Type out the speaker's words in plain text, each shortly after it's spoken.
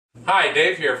Hi,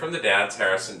 Dave here from the Dads,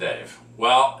 Harris and Dave.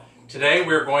 Well, today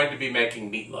we're going to be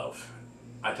making meatloaf.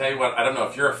 I tell you what, I don't know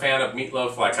if you're a fan of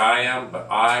meatloaf like I am, but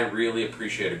I really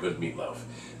appreciate a good meatloaf.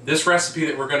 This recipe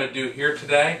that we're going to do here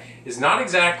today is not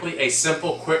exactly a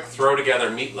simple, quick,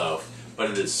 throw-together meatloaf, but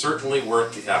it is certainly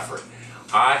worth the effort.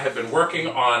 I have been working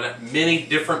on many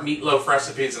different meatloaf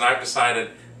recipes, and I've decided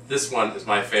this one is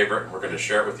my favorite, and we're going to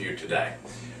share it with you today.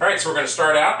 All right, so we're going to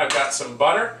start out. I've got some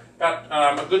butter.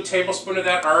 About a good tablespoon of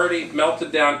that already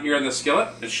melted down here in the skillet.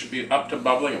 It should be up to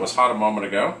bubbling. It was hot a moment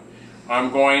ago. I'm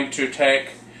going to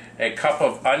take a cup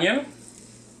of onion,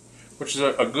 which is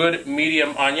a good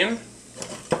medium onion,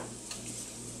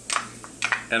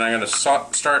 and I'm going to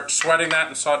start sweating that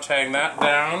and sauteing that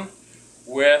down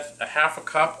with a half a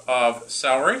cup of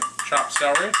celery,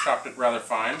 chopped it rather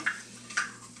fine.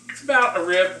 It's about a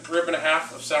rib and a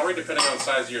half of celery, depending on the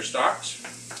size of your stalks.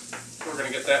 We're going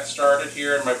to get that started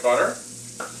here in my butter.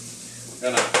 I'm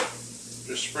going to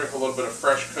just sprinkle a little bit of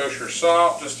fresh kosher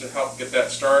salt just to help get that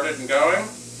started and going.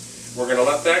 We're going to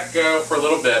let that go for a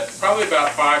little bit, probably about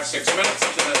 5-6 minutes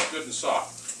until that's good and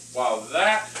soft. While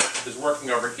that is working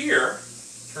over here,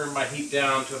 turn my heat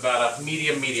down to about a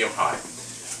medium high.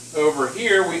 Over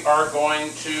here we are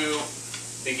going to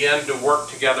begin to work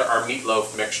together our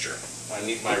meatloaf mixture. I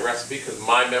need my recipe because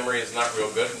my memory is not real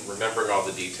good in remembering all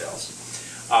the details.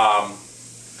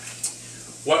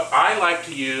 What I like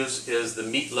to use is the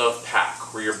meatloaf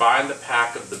pack, where you're buying the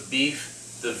pack of the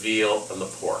beef, the veal, and the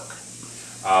pork.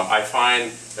 I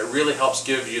find it really helps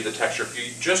give you the texture. If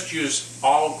you just use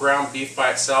all ground beef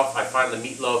by itself, I find the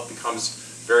meatloaf becomes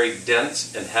very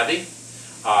dense and heavy.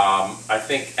 I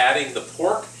think adding the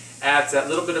pork adds that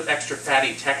little bit of extra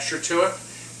fatty texture to it.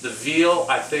 The veal,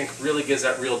 I think, really gives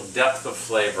that real depth of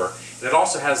flavor. And it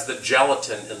also has the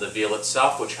gelatin in the veal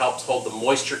itself, which helps hold the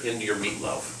moisture into your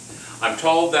meatloaf. I'm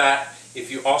told that if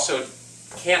you also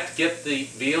can't get the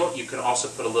veal, you can also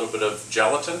put a little bit of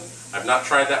gelatin. I've not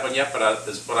tried that one yet, but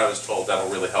is what I was told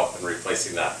that'll really help in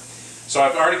replacing that. So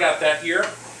I've already got that here.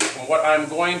 And what I'm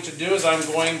going to do is I'm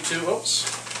going to,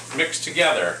 mix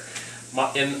together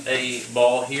in a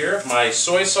bowl here my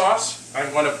soy sauce.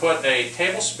 I'm going to put a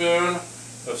tablespoon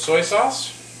of soy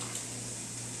sauce.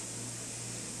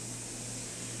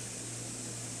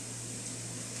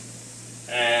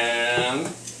 And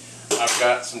I've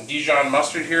got some Dijon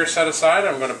mustard here set aside.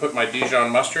 I'm going to put my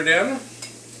Dijon mustard in.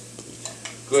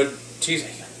 Good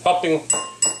helping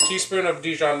teaspoon of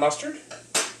Dijon mustard.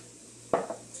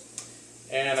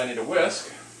 And I need a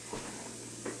whisk.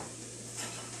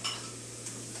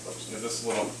 Let's do this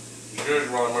little zhuzh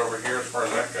while I'm over here as far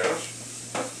as that goes.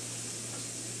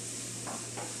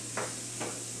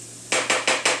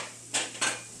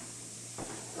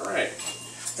 Alright,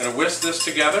 I'm going to whisk this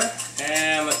together,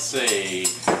 and let's see,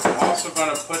 I'm also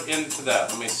going to put into that,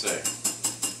 let me see,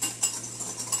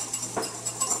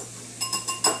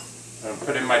 I'm going to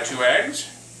put in my 2 eggs.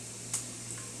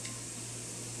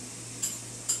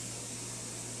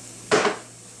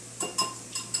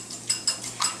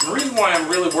 The reason why I'm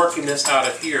really working this out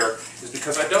of here is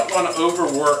because I don't want to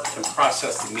overwork and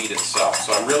process the meat itself.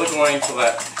 So I'm really going to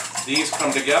let these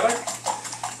come together.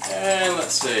 And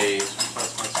let's see,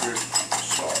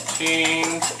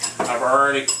 saltine. I've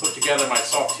already put together my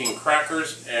saltine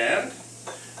crackers, and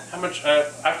how much?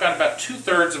 I've got about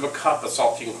 2/3 of a cup of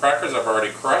saltine crackers I've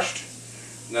already crushed,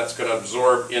 and that's going to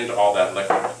absorb into all that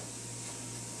liquid.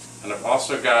 And I've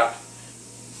also got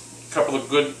a couple of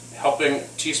good helping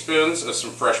teaspoons of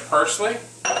some fresh parsley.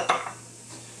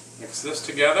 Mix this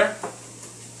together.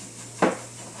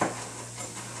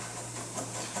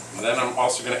 And then I'm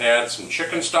also going to add some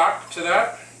chicken stock to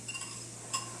that.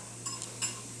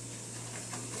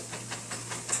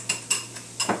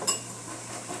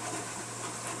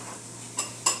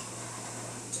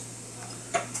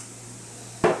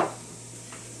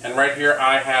 And right here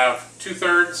I have a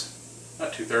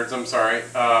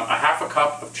half a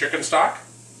cup of chicken stock.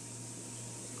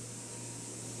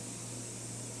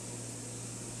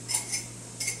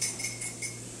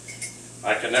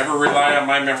 I can never rely on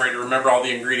my memory to remember all the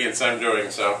ingredients I'm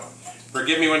doing, so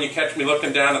forgive me when you catch me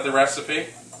looking down at the recipe.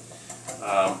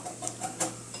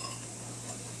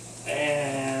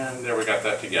 And there, we got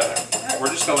that together. All right, we're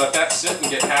just going to let that sit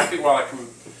and get happy while I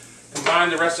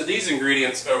combine the rest of these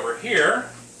ingredients over here.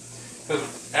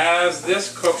 Because as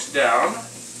this cooks down,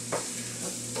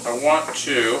 I want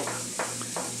to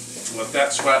let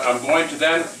that sweat. I'm going to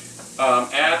then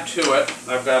add to it,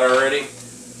 I've got already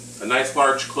a nice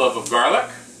large clove of garlic.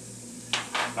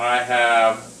 I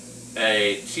have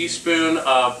a teaspoon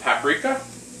of paprika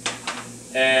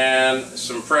and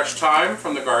some fresh thyme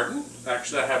from the garden.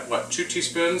 Actually, I have, 2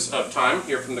 teaspoons of thyme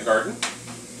here from the garden.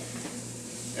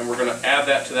 and we're going to add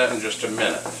that to that in just a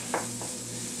minute.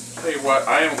 Tell you what,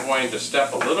 I am going to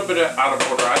step a little bit out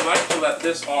of order. I like to let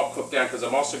this all cook down because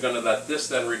I'm also going to let this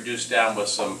then reduce down with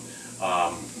some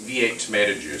V8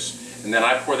 tomato juice. And then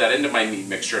I pour that into my meat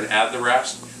mixture and add the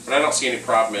rest. But I don't see any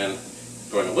problem in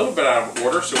going a little bit out of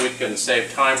order so we can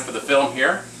save time for the film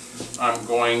here. I'm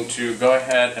going to go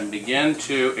ahead and begin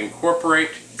to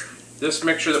incorporate this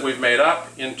mixture that we've made up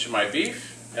into my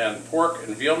beef and pork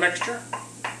and veal mixture.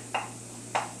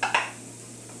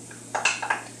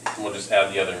 And we'll just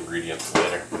add the other ingredients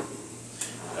later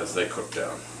as they cook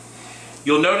down.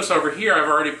 You'll notice over here I've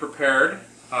already prepared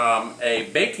a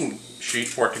baking sheet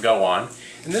for it to go on.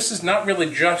 And this is not really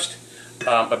just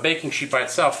a baking sheet by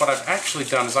itself. What I've actually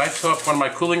done is I took one of my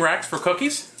cooling racks for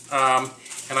cookies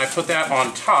and I put that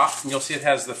on top, and you'll see it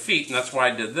has the feet, and that's why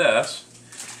I did this.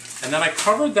 And then I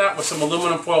covered that with some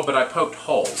aluminum foil, but I poked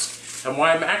holes. And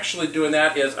why I'm actually doing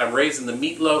that is I'm raising the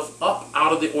meatloaf up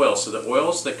out of the oil, so the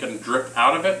oils that can drip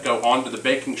out of it go onto the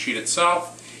baking sheet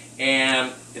itself,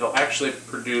 and it'll actually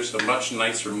produce a much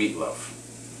nicer meatloaf.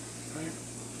 Right.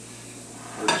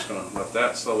 We're just going to let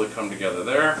that slowly come together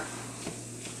there.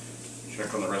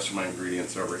 Check on the rest of my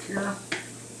ingredients over here.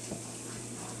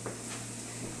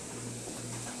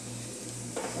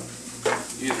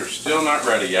 These are still not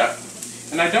ready yet.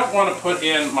 And I don't want to put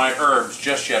in my herbs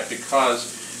just yet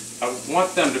because I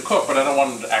want them to cook, but I don't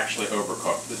want them to actually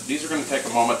overcook. These are going to take a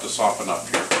moment to soften up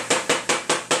here.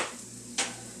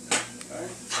 Okay.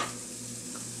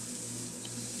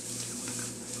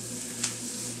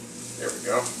 There we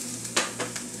go.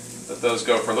 Let those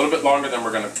go for a little bit longer, then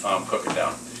we're going to cook it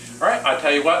down. Alright, I'll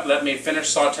tell you what, let me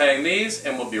finish sauteing these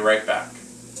and we'll be right back.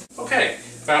 Okay,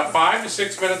 about 5 to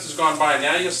 6 minutes has gone by.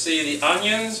 Now you'll see the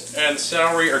onions and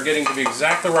celery are getting to be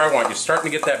exactly where I want. You're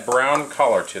starting to get that brown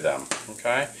color to them.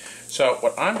 Okay, so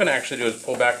what I'm going to actually do is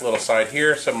pull back a little side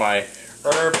here so my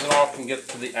herbs and all can get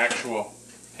to the actual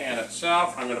pan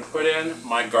itself. I'm going to put in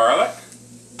my garlic.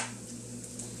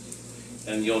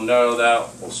 And you'll know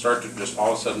that will start to just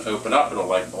all of a sudden open up. It'll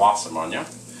like blossom on you.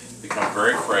 Become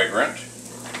very fragrant.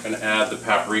 I'm going to add the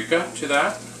paprika to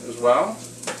that as well.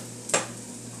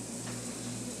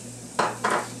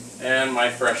 And my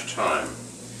fresh thyme.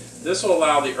 This will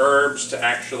allow the herbs to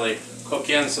actually cook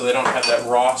in so they don't have that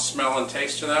raw smell and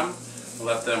taste to them. I'll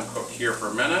let them cook here for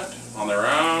a minute on their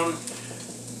own.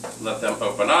 Let them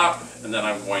open up, and then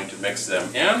I'm going to mix them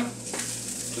in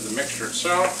to the mixture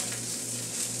itself.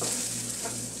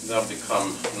 They'll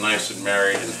become nice and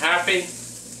married and happy.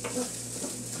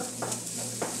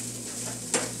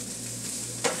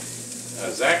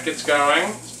 As that gets going,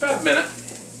 it's about a minute.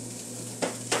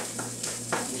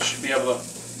 You should be able to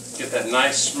get that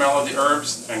nice smell of the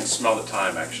herbs. I can smell the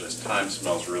thyme actually. This thyme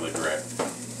smells really great.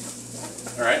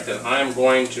 Alright, then I'm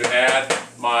going to add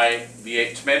my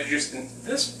V8 tomato juice. In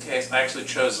this case, I actually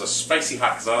chose a spicy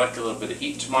hot because I like a little bit of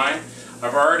heat to mine.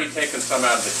 I've already taken some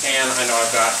out of the can. I know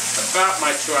I've got about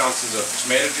my 2 ounces of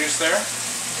tomato juice there.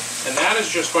 And that is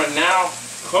just going to now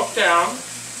cook down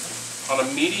on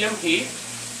a medium heat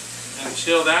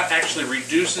until that actually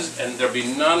reduces and there'll be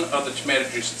none of the tomato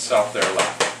juice itself there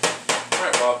left.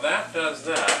 Alright, while that does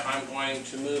that, I'm going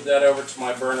to move that over to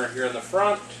my burner here in the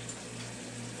front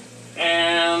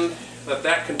and let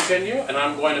that continue, and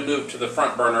I'm going to move to the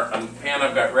front burner on the pan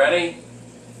I've got ready.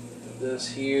 This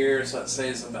here, so let's say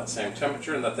it's about the same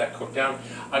temperature, and let that cook down.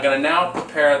 I'm going to now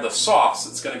prepare the sauce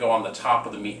that's going to go on the top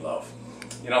of the meatloaf.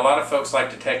 You know, a lot of folks like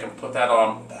to take and put that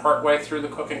on partway through the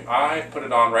cooking. I put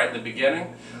it on right in the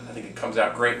beginning. I think it comes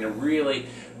out great, and it really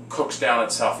cooks down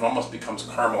itself and almost becomes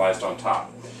caramelized on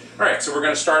top. Alright, so we're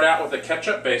going to start out with a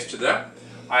ketchup base to that.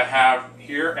 I have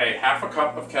here a ½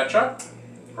 cup of ketchup,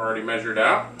 already measured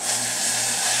out.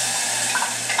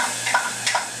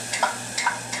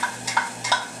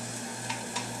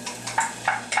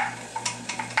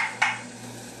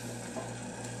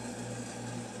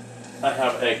 I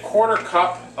have a ¼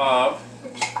 cup of,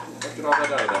 oops, get all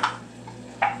that out of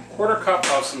there. ¼ cup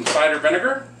of some cider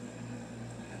vinegar,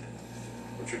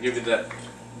 which will give you that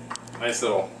nice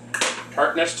little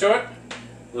tartness to it.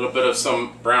 A little bit of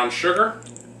some brown sugar.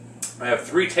 I have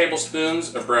 3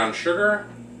 tablespoons of brown sugar.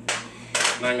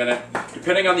 And I'm going to,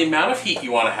 depending on the amount of heat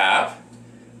you want to have,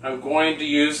 I'm going to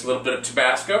use a little bit of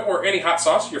Tabasco or any hot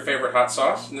sauce, your favorite hot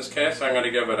sauce. In this case, I'm going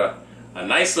to give it a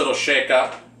nice little shake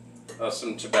up of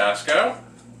some Tabasco.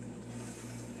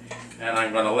 And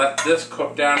I'm going to let this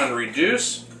cook down and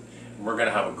reduce. And we're going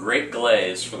to have a great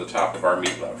glaze for the top of our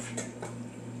meatloaf.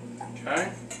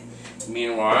 Okay.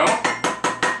 Meanwhile,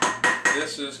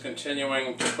 this is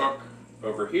continuing to cook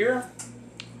over here.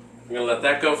 I'm going to let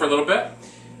that go for a little bit.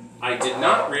 I did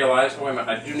not realize, oh wait a minute,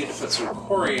 I do need to put some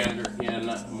coriander in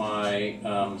my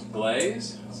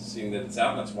glaze, seeing that it's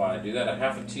out, that's why I do that. A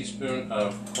half a teaspoon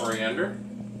of coriander,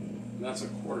 and that's a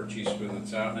quarter teaspoon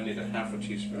that's out. I need a half a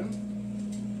teaspoon.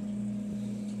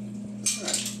 All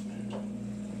right.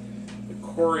 The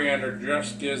coriander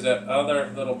just gives that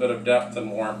other little bit of depth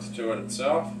and warmth to it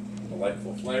itself,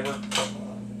 delightful flavor.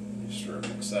 Just sort of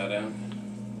mix that in.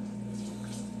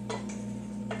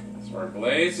 So our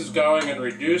glaze is going and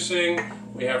reducing.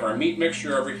 We have our meat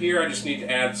mixture over here. I just need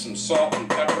to add some salt and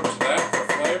pepper to that for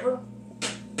flavor.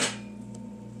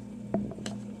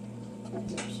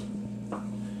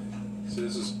 So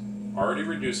this is already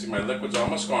reducing. My liquid's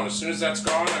almost gone. As soon as that's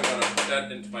gone, I'm going to put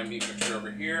that into my meat mixture over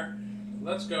here.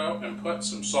 Let's go and put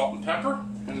some salt and pepper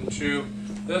into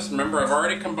this. Remember, I've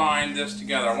already combined this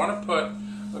together. I want to put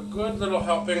a good little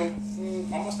helping,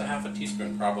 almost a half a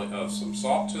teaspoon probably, of some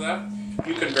salt to that.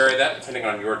 You can vary that depending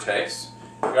on your taste.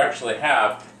 You actually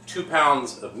have 2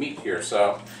 pounds of meat here,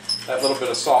 so that little bit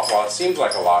of salt, while it seems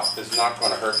like a lot, is not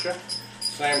going to hurt you.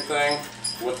 Same thing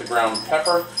with the ground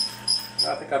pepper.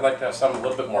 I think I'd like to have something a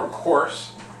little bit more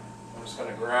coarse. I'm just going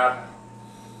to grab,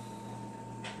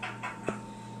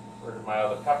 where did my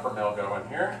other pepper mill go in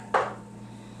here?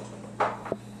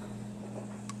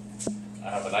 I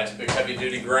have a nice big heavy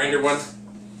duty grinder one.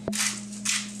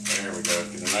 There we go,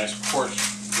 get a nice coarse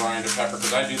grind of pepper,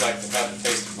 because I do like to have the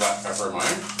taste of black pepper in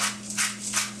mine.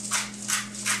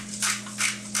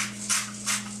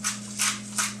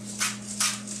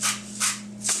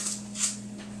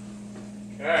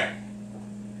 Okay,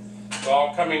 it's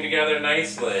all coming together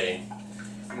nicely.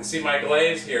 You can see my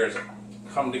glaze here has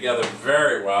come together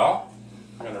very well.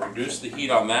 I'm going to reduce the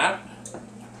heat on that.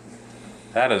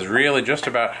 That is really just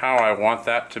about how I want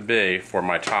that to be for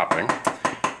my topping.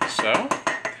 So,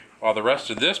 while the rest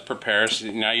of this prepares,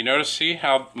 now you notice, see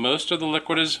how most of the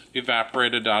liquid is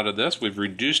evaporated out of this. We've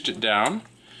reduced it down.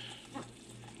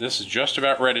 This is just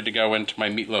about ready to go into my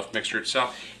meatloaf mixture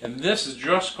itself. And this is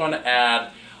just going to add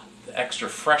the extra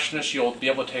freshness. You'll be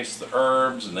able to taste the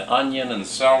herbs and the onion and the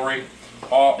celery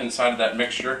all inside of that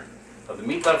mixture of the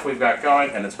meatloaf we've got going,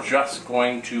 and it's just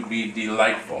going to be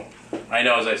delightful. I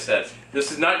know, as I said,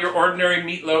 this is not your ordinary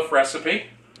meatloaf recipe.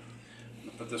 I'm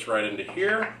going to put this right into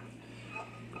here.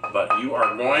 But you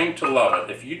are going to love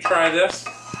it. If you try this,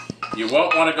 you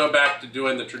won't want to go back to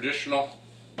doing the traditional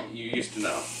you used to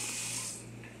know.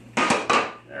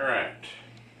 Alright.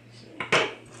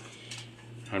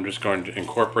 I'm just going to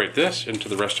incorporate this into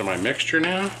the rest of my mixture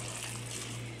now.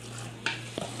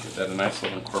 Give that a nice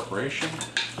little incorporation.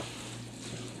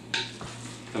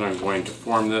 Then I'm going to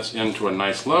form this into a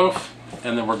nice loaf,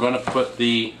 and then we're going to put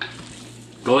the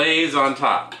glaze on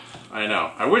top. I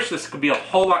know. I wish this could be a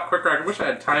whole lot quicker. I wish I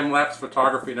had time-lapse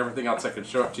photography and everything else I could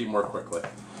show it to you more quickly.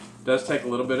 It does take a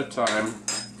little bit of time.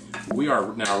 We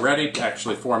are now ready to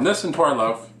actually form this into our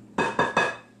loaf. Bear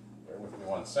with me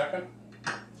 1 second.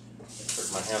 Make sure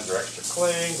my hands are extra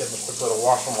clean. Give them a quick little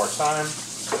wash one more time.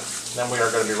 Then we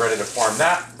are going to be ready to form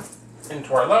that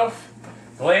into our loaf,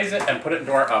 glaze it, and put it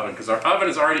into our oven, because our oven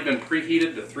has already been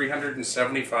preheated to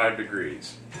 375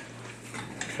 degrees.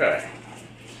 Okay.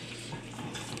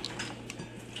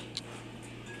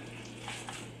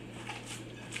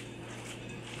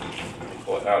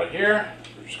 Pull it out of here.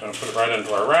 We're just going to put it right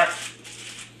into our rack.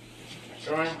 Keep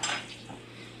going.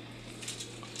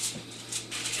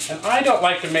 And I don't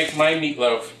like to make my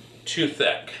meatloaf too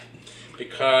thick,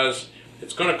 because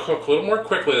it's going to cook a little more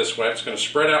quickly this way. It's going to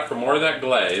spread out for more of that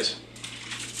glaze.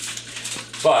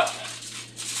 But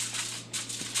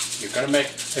you're going to make,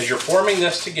 as you're forming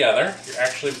this together, you're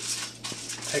actually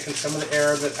taking some of the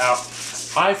air of it out.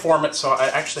 I form it so I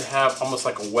actually have almost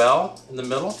like a well in the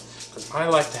middle, because I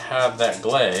like to have that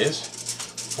glaze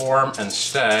form and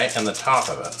stay in the top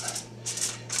of it.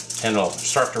 And it'll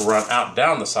start to run out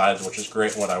down the sides, which is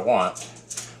great, what I want.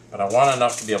 But I want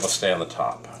enough to be able to stay on the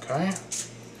top, okay?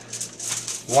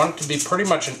 Want it to be pretty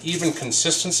much an even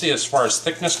consistency as far as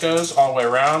thickness goes all the way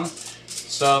around,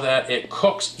 so that it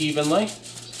cooks evenly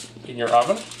in your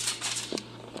oven.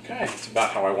 Okay, that's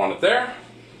about how I want it there.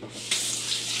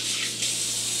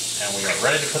 And we are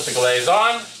ready to put the glaze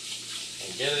on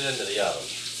and get it into the oven.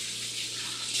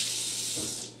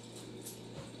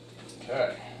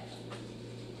 Okay.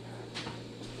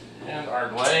 And our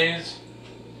glaze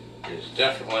is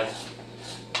definitely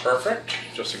perfect,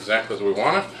 just exactly as we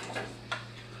want it.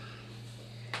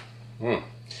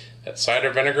 That cider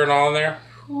vinegar and all in there,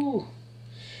 whew.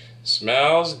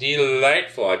 Smells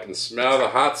delightful. I can smell the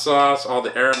hot sauce. All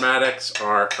the aromatics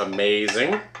are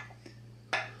amazing.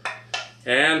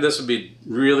 And this would be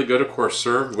really good, of course,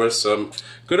 served with some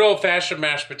good old-fashioned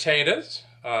mashed potatoes.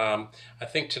 I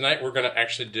think tonight we're going to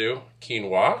actually do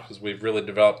quinoa, because we've really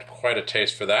developed quite a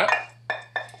taste for that.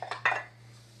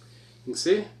 You can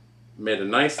see, made a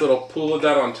nice little pool of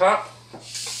that on top.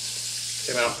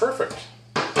 Came out perfect.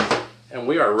 And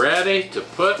we are ready to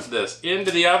put this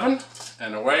into the oven,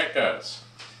 and away it goes.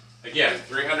 Again,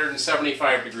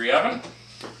 375-degree oven.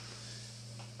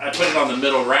 I put it on the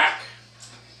middle rack.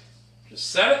 Just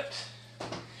set it,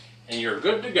 and you're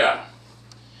good to go.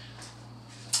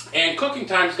 And cooking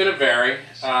time is going to vary.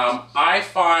 I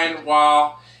find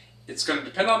while it's going to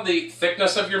depend on the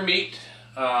thickness of your meat,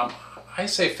 I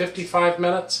say 55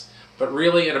 minutes, but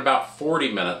really at about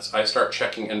 40 minutes I start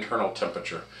checking internal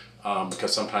temperature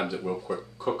because sometimes it will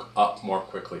cook up more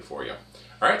quickly for you.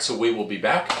 All right, so we will be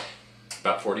back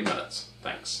about 40 minutes.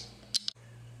 Thanks.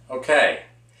 Okay,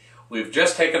 we've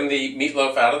just taken the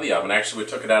meatloaf out of the oven. Actually, we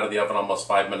took it out of the oven almost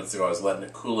 5 minutes ago. I was letting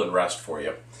it cool and rest for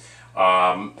you.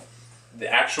 The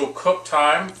actual cook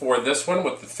time for this one,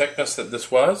 with the thickness that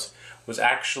this was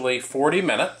actually 40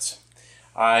 minutes.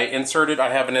 I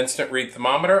have an instant read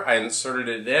thermometer. I inserted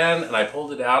it in and I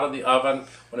pulled it out of the oven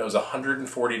when it was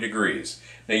 140 degrees.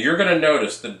 Now you're going to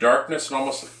notice the darkness and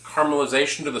almost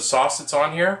caramelization to the sauce that's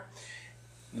on here.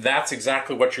 That's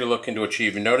exactly what you're looking to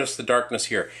achieve. And notice the darkness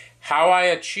here. How I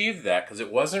achieved that, because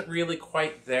it wasn't really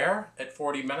quite there at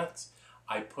 40 minutes,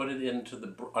 I put it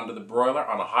under the broiler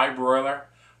on a high broiler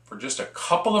for just a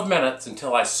couple of minutes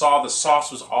until I saw the sauce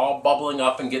was all bubbling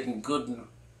up and getting good and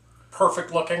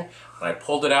perfect looking. And I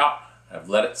pulled it out, I've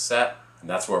let it set, and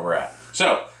that's where we're at.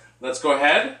 So, let's go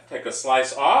ahead, take a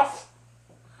slice off,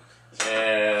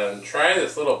 and try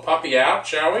this little puppy out,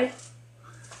 shall we?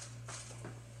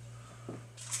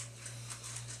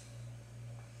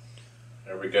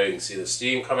 There we go, you can see the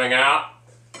steam coming out.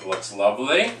 It looks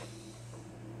lovely.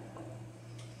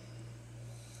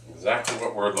 Exactly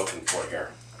what we're looking for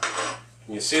here.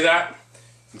 Can you see that?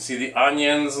 You can see the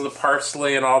onions and the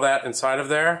parsley and all that inside of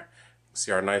there. You can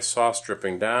see our nice sauce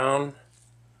dripping down.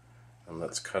 And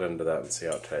let's cut into that and see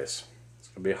how it tastes. It's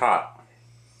going to be hot.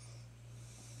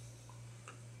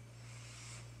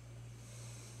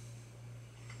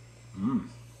 Mmm.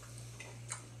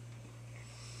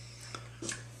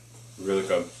 Really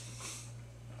good.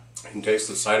 You can taste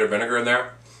the cider vinegar in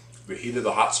there, the heat of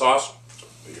the hot sauce,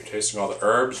 but you're tasting all the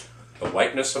herbs, the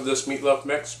lightness of this meatloaf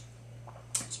mix.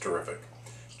 It's terrific.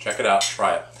 Check it out,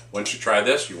 try it. Once you try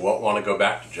this, you won't want to go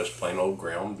back to just plain old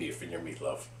ground beef in your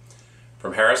meatloaf.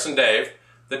 From Harris and Dave,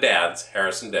 the dads,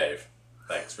 Harris and Dave,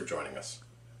 thanks for joining us.